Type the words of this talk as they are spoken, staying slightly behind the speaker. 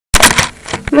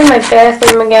I'm in my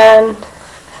bathroom again.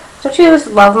 Don't you just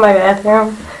love my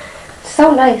bathroom? It's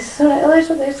so nice. So nice.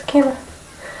 Oh, there's the camera.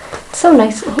 It's so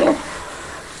nice in here.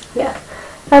 Yeah.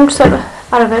 I'm just sort of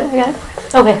out of it. I got it.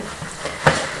 Okay.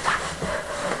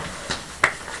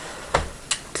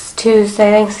 It's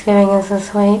Tuesday. Thanksgiving is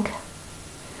this week.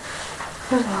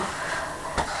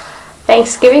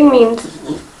 Thanksgiving means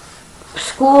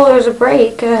school, there's a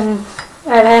break, and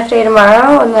I have a half day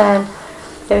tomorrow, and then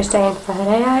Thursday and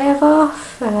Friday I have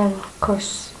off, and then of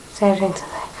course Saturday and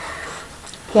Sunday.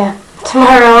 Yeah,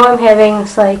 tomorrow I'm having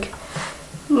this like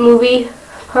movie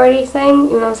party thing,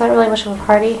 even though it's not really much of a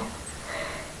party.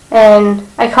 And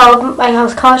I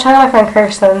was talking to my friend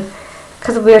Kirsten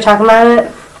because we were talking about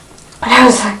it, and I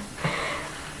was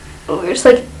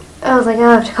like,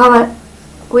 I have to call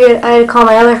I had to call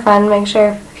my other friend to make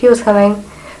sure if he was coming.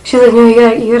 She's like, no,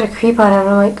 you gotta creep on him.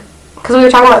 I'm like, because we were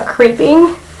talking about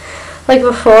creeping, like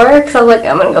before, because I was like,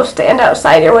 I'm gonna go stand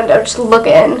outside your window just look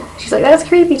in. She's like, that's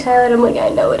creepy, Tyler. And I'm like, I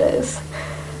know it is.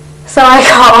 So I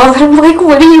called and I'm like,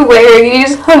 what are you wearing? You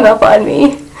just hung up on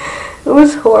me. It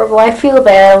was horrible. I feel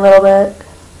bad a little bit.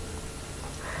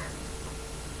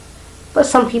 But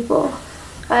some people,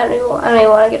 I don't even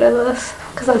want to get into this,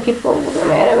 because some people will get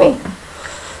mad at me.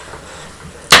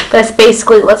 That's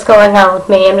basically what's going on with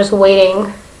me. I'm just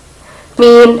waiting.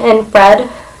 Me and Fred,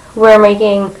 we're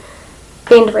making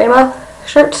Bandorama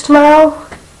shirts tomorrow,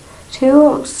 too.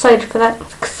 I'm excited for that.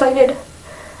 Excited.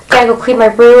 I gotta go clean my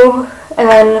room, and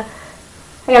then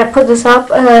I gotta put this up,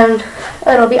 and then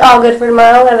it'll be all good for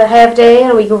tomorrow. I have a half day, and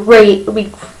it'll be great. It'll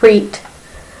be great.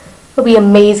 It'll be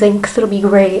amazing, because it'll be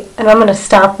great. And I'm gonna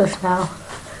stop this now.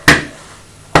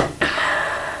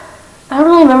 I don't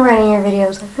really remember any of your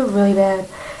videos. I feel really bad.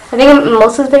 I think in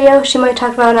Melissa's video, she might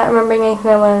talk about not remembering anything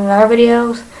that went in our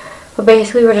videos. But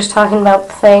basically, we're just talking about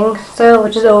the thing, so,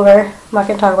 which is over. I'm not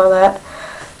going to talk about that.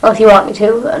 Well, if you want me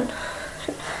to, then.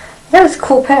 I got this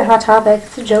cool pen, Hot Topic.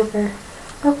 It's a Joker.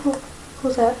 Oh, cool.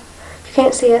 Who's that? You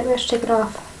can't see it. Maybe I should take it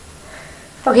off.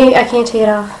 Okay, I can't take it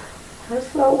off.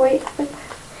 Oh, wait.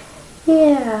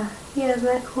 Yeah. Yeah, isn't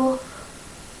that cool?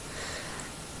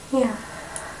 Yeah.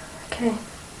 Okay.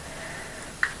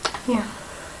 Yeah.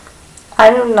 I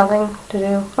have nothing to do.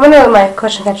 I'm going to do my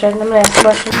question catcher, and I'm going to ask a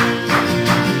question.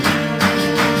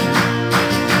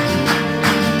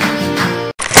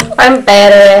 I'm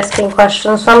bad at asking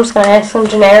questions, so I'm just going to ask some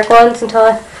generic ones until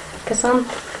I get some.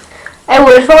 I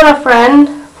would phone a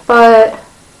friend, but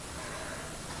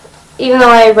even though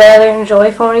I rather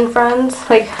enjoy phoning friends,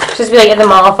 like, just be like at the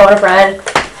mall, phone a friend,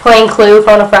 playing Clue,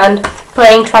 phone a friend,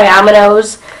 playing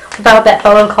Triominoes without that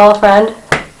phone call a friend.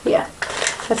 Yeah,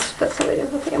 that's what I do.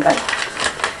 Okay, I'm back.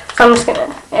 So I'm just going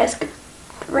to ask a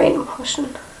random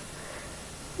question.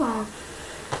 I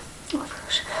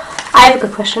have a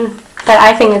good question that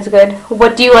I think is good.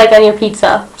 What do you like on your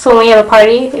pizza? So when we have a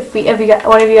party, if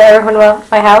one of you ever come to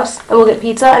my house, and we'll get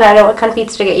pizza, and I know what kind of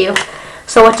pizza to get you.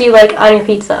 So what do you like on your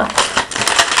pizza?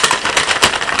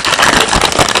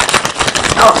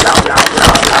 Oh, no.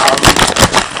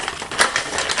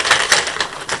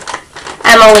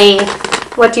 Emily,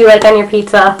 what do you like on your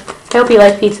pizza? I hope you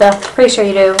like pizza. Pretty sure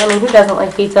you do. I mean, who doesn't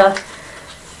like pizza?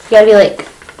 You gotta be like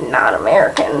not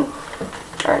American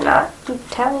or not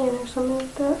Italian or something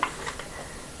like that.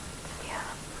 Yeah.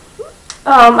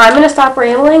 I'm gonna stop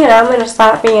rambling and I'm gonna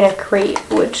stop being a creep,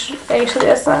 which actually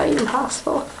that's not even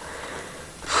possible.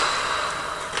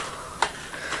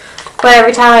 But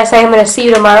every time I say I'm gonna see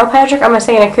you tomorrow, Patrick, I'm gonna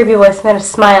say in a creepy voice and then a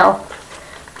smile.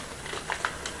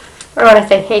 Or when I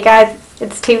say, hey guys,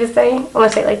 it's Tuesday, I'm gonna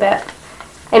say it like that.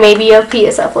 And maybe you'll pee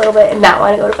yourself a little bit and not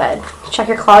want to go to bed. Check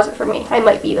your closet for me. I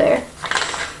might be there.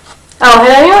 Oh,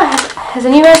 has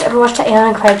anyone ever watched the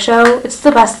Alan and Craig show? It's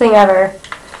the best thing ever.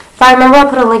 If I remember, I'll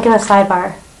put a link in the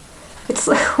sidebar. It's,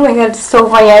 oh my god, it's so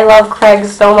funny. I love Craig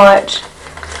so much.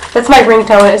 That's my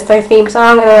ringtone. It's their theme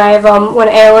song. And then I have, when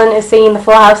Alan is singing the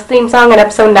Full House theme song in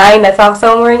episode 9, that's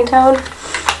also a ringtone.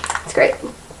 It's great.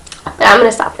 And I'm going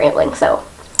to stop rambling, so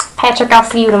Patrick, I'll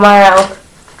see you tomorrow.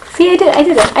 See, I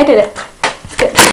did it.